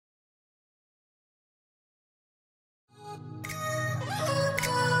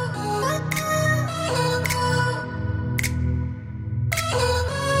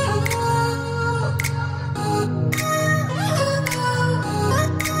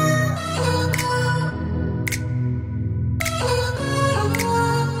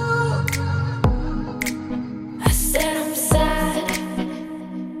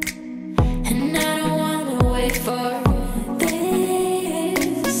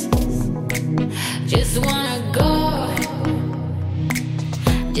Just wanna go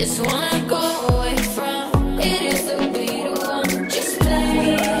away from it. Is the beat one just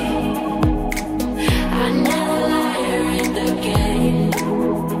play? I never lie in the game.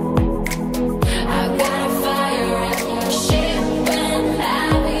 I got a fire at your ship and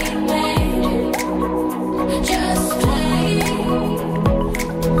I'll be made. Just play,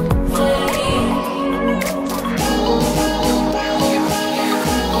 play.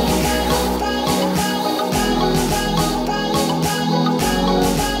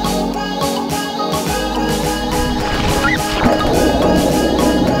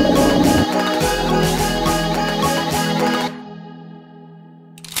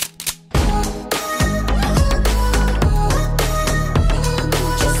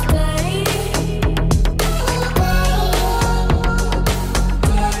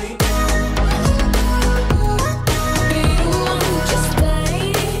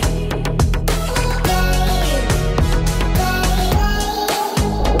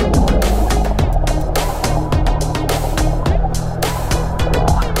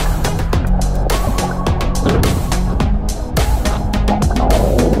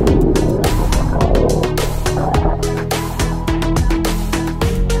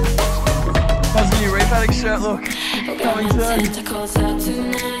 Shirt look coming soon.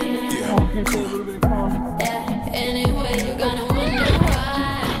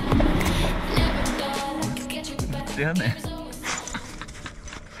 It's down there.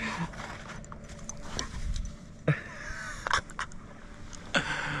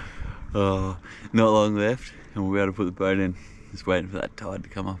 Oh, not long left and we'll be able to put the boat in. Just waiting for that tide to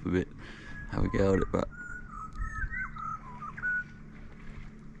come up a bit. Have a go at it, but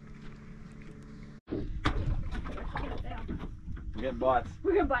we're getting bites.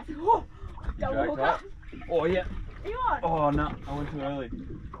 We're getting bites. Oh, double hooker. Oh yeah. Are you on? Oh no, I went too early.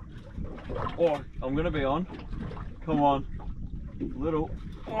 Oh, I'm gonna be on. Come on. Little.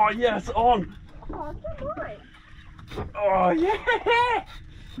 Oh yes, on. Oh, so nice. Oh yeah.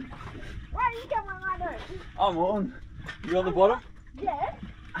 Why you get my line? I'm on. You on the bottom? Yeah.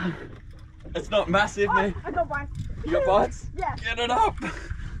 It's not massive, Oh, man. I got bites. You got bites? Yeah. Get it up.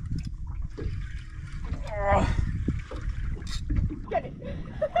 Oh. Get it.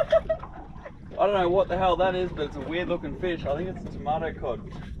 I don't know what the hell that is, but it's a weird looking fish. I think it's a tomato cod.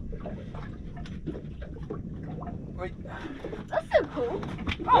 Wait. That's so cool.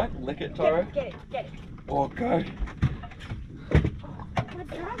 Oh. Don't lick it, Toro. Get it, get it. Oh, go. Let's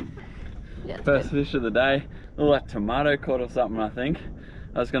try. Yeah, First fish of the day. Look like tomato cod or something, I think.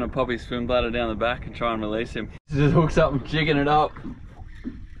 I was going to pop his swim bladder down the back and try and release him. Just hooks up and jigging it up.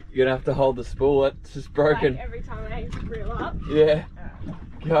 You're going to have to hold the spool. It's just broken. Like every time I reel up. Yeah.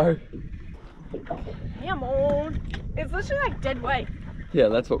 Go. Come on. It's literally like dead weight. Yeah,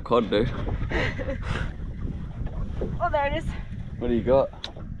 that's what cod do. Oh, there it is. What do you got?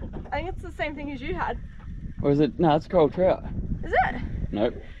 I think it's the same thing as you had. Or is it? No, it's coral trout. Is it?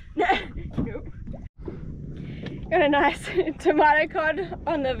 Nope. No. Nope. Got a nice tomato cod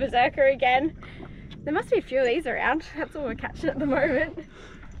on the berserker again. There must be a few of these around. That's all we're catching at the moment.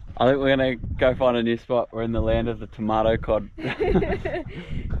 I think we're gonna go find a new spot. We're in the land of the tomato cod.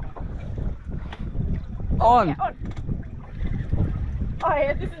 On! Yeah, on! Oh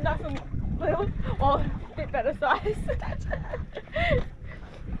yeah, this is nice and little. Well, a bit better size.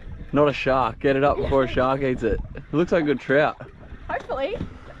 Not a shark. Get it up before a shark eats it. It looks like a good trout. Hopefully.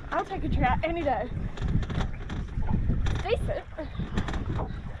 I'll take a trout any day. Decent.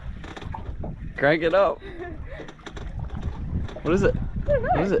 Crank it up. What is it? I don't know.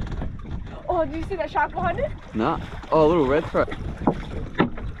 What is it? Oh, do you see that shark behind it? Nah. Oh, a little red throat.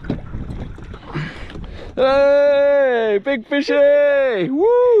 Hey, big fishy!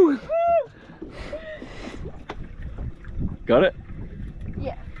 Woo! Got it?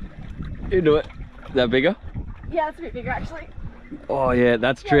 Yeah. You do it. Is that bigger? Yeah, it's a bit bigger actually. Oh yeah,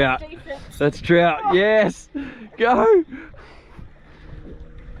 that's trout. Yeah, it's decent. That's trout. Oh. Yes. Go.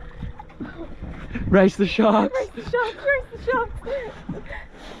 Race the sharks. Race the sharks, race the sharks. Oh,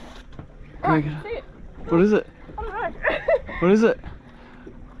 I Crank can it up. see it. What is it? I don't know. What is it?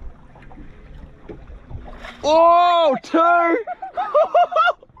 Oh, two! What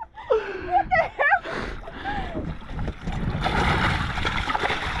the hell?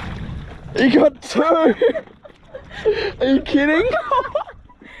 You got two! Are you kidding?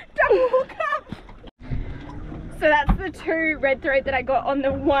 Double hook up! So that's the two red throat that I got on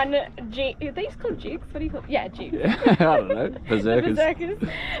the one jig. Are these called jigs? What do you call? Yeah, jigs. Yeah, I don't know. Berserkers. The berserkers.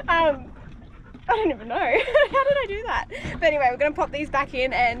 I don't even know. How did I do that? But anyway, we're gonna pop these back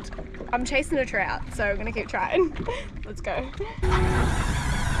in and I'm chasing a trout, so I'm gonna keep trying. Let's go.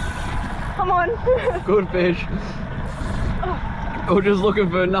 Come on. Good fish. We're just looking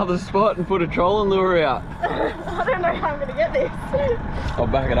for another spot and put a trolling lure out. I don't know how I'm gonna get this. I'll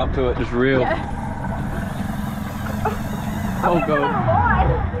back it up to it, just reel. Yeah. Oh god.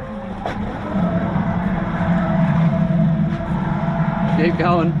 Keep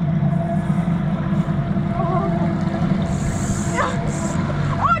going.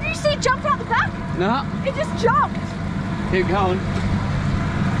 Oh, did you see it jump out the back? No. It just jumped. Keep going.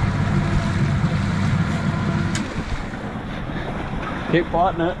 Keep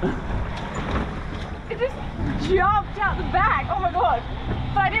fighting it. It just jumped out the back. Oh my god.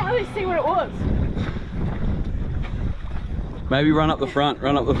 But I didn't really see what it was. Maybe run up the front,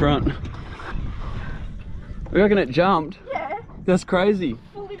 run up the front. You reckon it jumped? Yeah. That's crazy.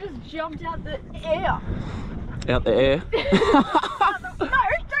 Fully just jumped out the air. Out the air. No, don't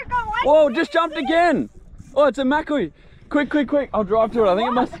go away. Whoa, just jumped again. Oh, it's a mackie. Quick, quick, quick. I'll drive to it. I think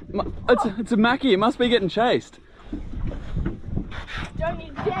it must, it's a mackie. It must be getting chased. Don't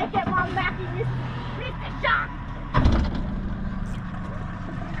you dare get my mackie, Mr. Shark.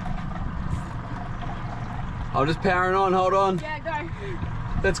 I'm just powering on, hold on. Yeah, go.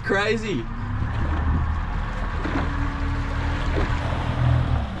 That's crazy.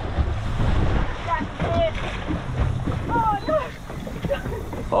 That's it. Oh no.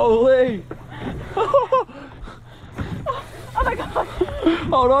 Holy. Oh my god.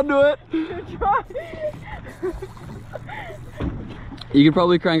 Hold on to it. Good try. You could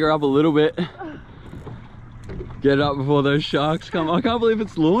probably crank her up a little bit. Get it up before those sharks come. I can't believe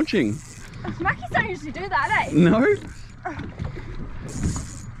it's launching. Mackies don't usually do that, eh? No?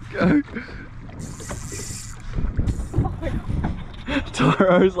 Go. Oh my god.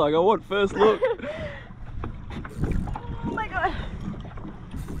 Tyro's like, I want first look. Oh my god.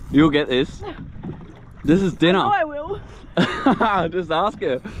 You'll get this. This is dinner. Oh, I will. Just ask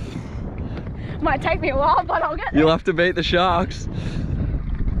her. Might take me a while, but I'll get there. You'll have to beat the sharks.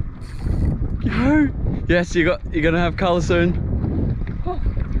 Go. Yes, you're gonna have colour soon. Oh.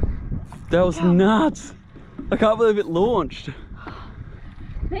 That was nuts. I can't believe it launched.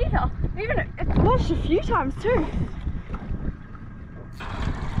 Neither. Even it launched a few times too.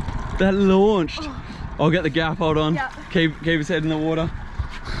 That launched. I'll get the gaff, hold on. Yeah. Keep his head in the water.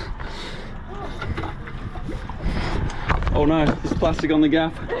 Oh no, there's plastic on the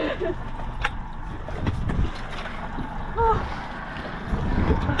gaff.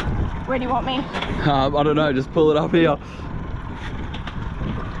 Where do you want me? I don't know, just pull it up here.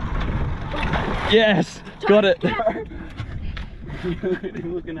 Yes, got it.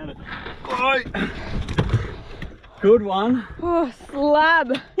 Looking at it. Right. Good one. Oh,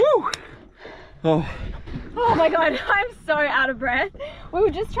 slab. Woo. Oh. Oh my god, I'm so out of breath. We were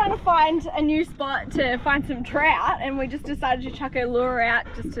just trying to find a new spot to find some trout, and we just decided to chuck a lure out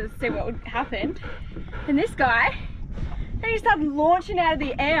just to see what would happen. And this guy, he started launching out of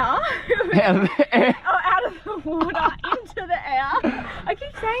the air. Out of the air? Oh, out of the water into the air. I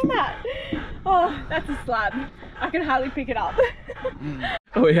keep saying that. Oh, that's a slab. I can hardly pick it up.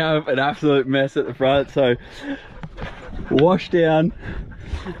 We have an absolute mess at the front, so wash down,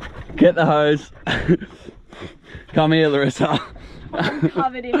 get the hose. Come here, Larissa. I'm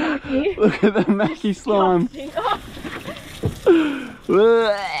covered in mackie. Look at the mackie slime.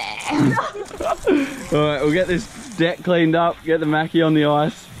 Alright, we'll get this deck cleaned up, get the mackie on the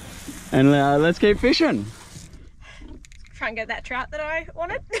ice, and let's keep fishing. Try and get that trout that I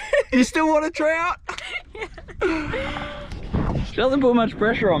wanted. You still want a trout? Yeah. She doesn't put much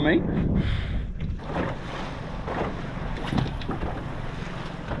pressure on me.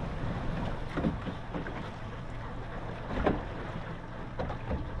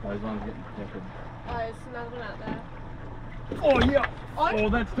 Those ones getting peppered. Oh, there's another one out there. Oh yeah! Oh,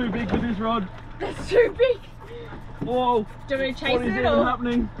 that's too big for this rod. That's too big. Whoa! Do you want me to chase What is it even or?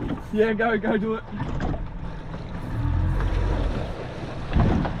 happening? Yeah, go do it.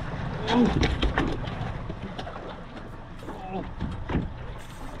 Oh. Oh.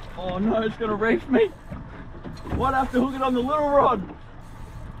 Oh no, it's gonna reef me. Why'd I have to hook it on the little rod?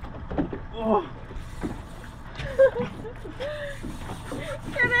 Oh.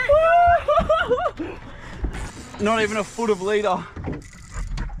 Get it? Not even a foot of leader.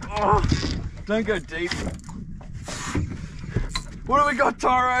 Oh. Don't go deep. What do we got,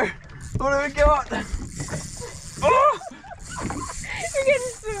 Tyro? What do we got? Oh! You're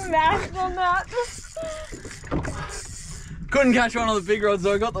getting smashed on that. Couldn't catch one of the big rods,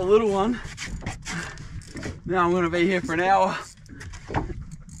 so I got the little one. Now I'm going to be here for an hour.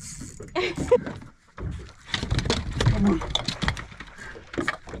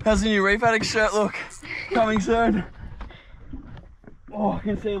 How's the new Reef Addict shirt look? Coming soon. Oh, I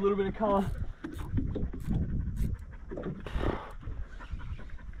can see a little bit of colour.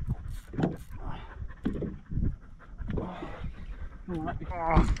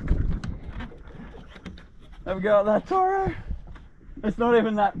 Have a go at that, Toro. It's not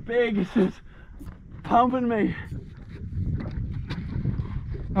even that big, it's just pumping me.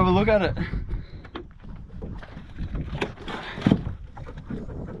 Have a look at it.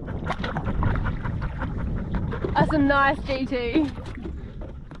 That's a nice GT.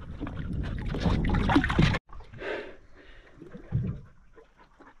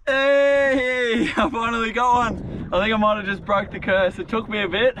 Hey, I finally got one. I think I might have just broke the curse. It took me a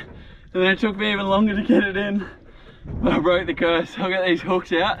bit, and then it took me even longer to get it in. But I broke the curse. I'll get these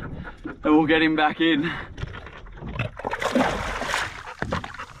hooks out, and we'll get him back in.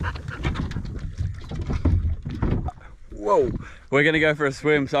 Whoa. We're gonna go for a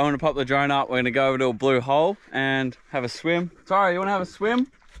swim, so I'm gonna pop the drone up. We're gonna go over to a blue hole and have a swim. Sorry, you wanna have a swim?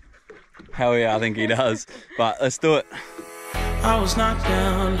 Hell yeah, I think he does. But let's do it. I was knocked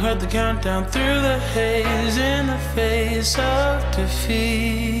down, heard the countdown through the haze in the face of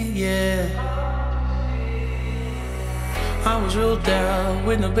defeat, yeah. I was ruled out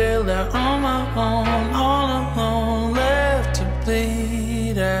with no bailout on my own, all alone, left to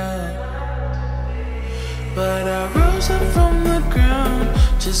bleed out. But I rose up from the ground,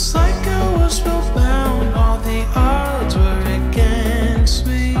 just like I was spellbound. All the odds were against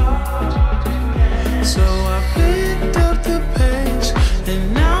me, so I picked up the pace,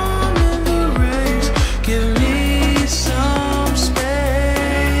 and now I'm in the race. Give me some space.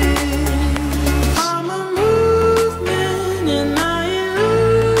 I'm a movement and I ain't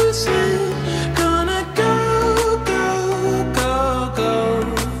losing. Gonna go, go, go, go.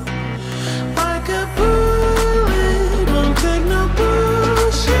 Like a bullet, won't take no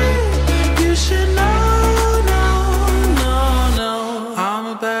bullshit. You should know, no, no, no. I'm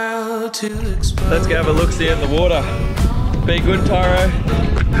about to explode. Let's go have a look-see at the water. Be good, Tyro.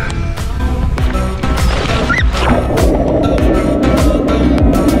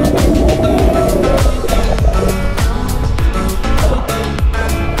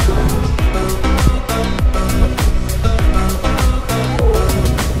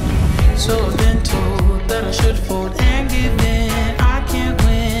 So I've been told that I should fold and give in. I can't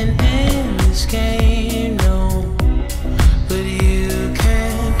win in this game, no. But you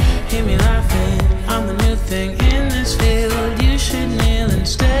can hear me laughing. I'm the new thing in this field. You should kneel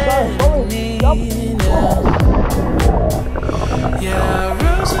instead of kneeling. Yeah, I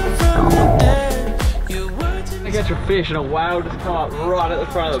rose up from the dead. Your words in I get your fish and a whale just come up right at the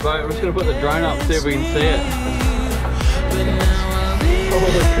front of the boat. I'm just gonna put the drone up and see if we can see it. but now I'll leave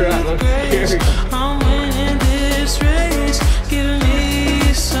Holy crap, that's scary. I'm winning this race. Give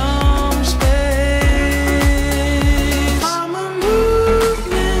me some space. I'm a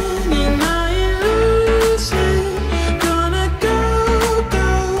movement and I ain't losing. Gonna go, go,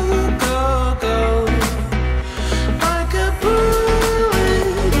 go, go. Like a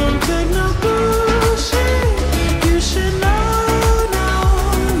bullet, don't take no bullshit. You should know, no,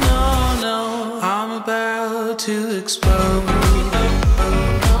 no, no. I'm about to explode.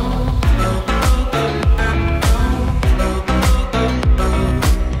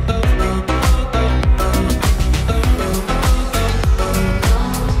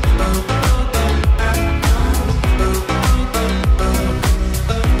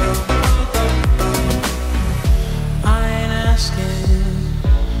 I ain't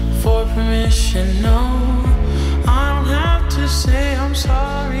asking for permission, no. I don't have to say I'm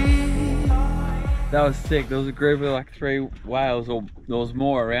sorry. That was sick. There was a group of like 3 whales, or there was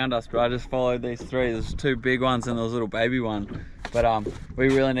more around us, but I just followed these 3. There's 2 big ones and there was a little baby one. But we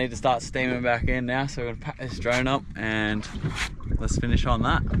really need to start steaming back in now, so we're gonna pack this drone up and let's finish on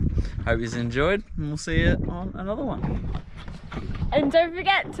that. Hope you enjoyed, and we'll see you on another one. And don't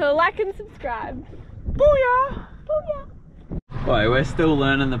forget to like and subscribe. Booyah! Booyah! Wait, we're still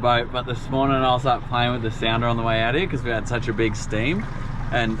learning the boat, but this morning I was like playing with the sounder on the way out here because we had such a big steam,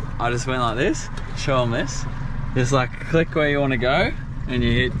 and I just went like this. Show them this. Just like click where you want to go, and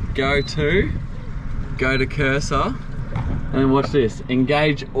you hit go to cursor, and watch this.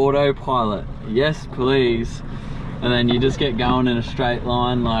 Engage autopilot. Yes, please. And then you just get going in a straight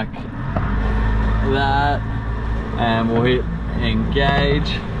line like that, and we'll hit engage,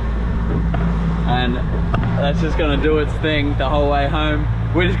 and that's just gonna do its thing the whole way home.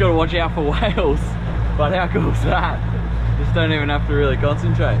 We just gotta watch out for whales. But how cool is that? Just don't even have to really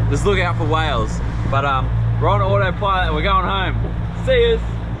concentrate. Just look out for whales. But we're on autopilot and we're going home. See yous.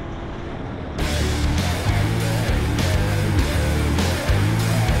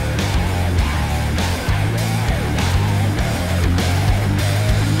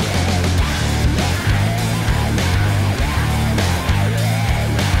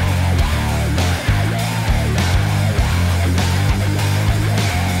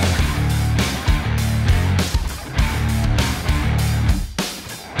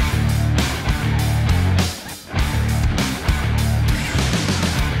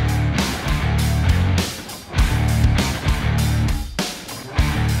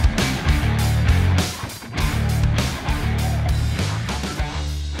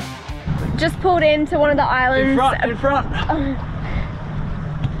 just pulled into one of the islands. In front.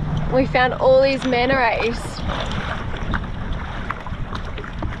 We found all these manta rays.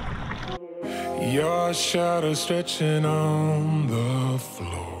 Your shadow stretching on the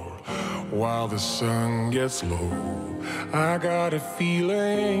floor while the sun gets low. I got a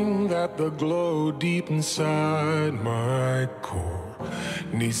feeling that the glow deep inside my core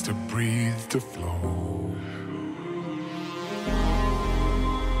needs to breathe to flow.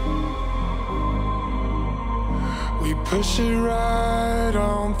 We push it right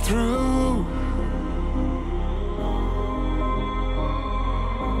on through.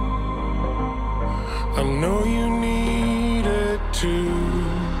 I know you need it too,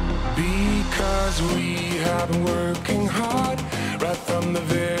 because we have been working hard right from the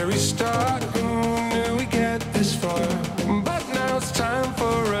very start. Who knew we'd get this far? But now it's time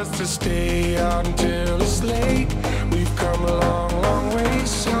for us to stay out until it's late. We've come a long, long way,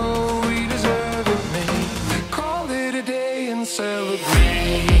 so we deserve it, mate. Call it a day and celebrate.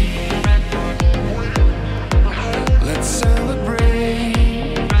 Let's celebrate.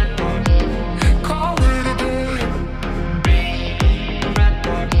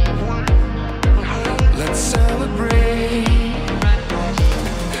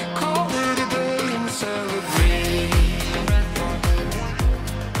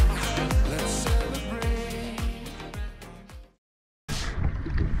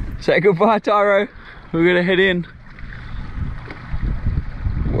 Say goodbye, Tyro. We're gonna head in.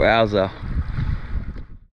 Wowza.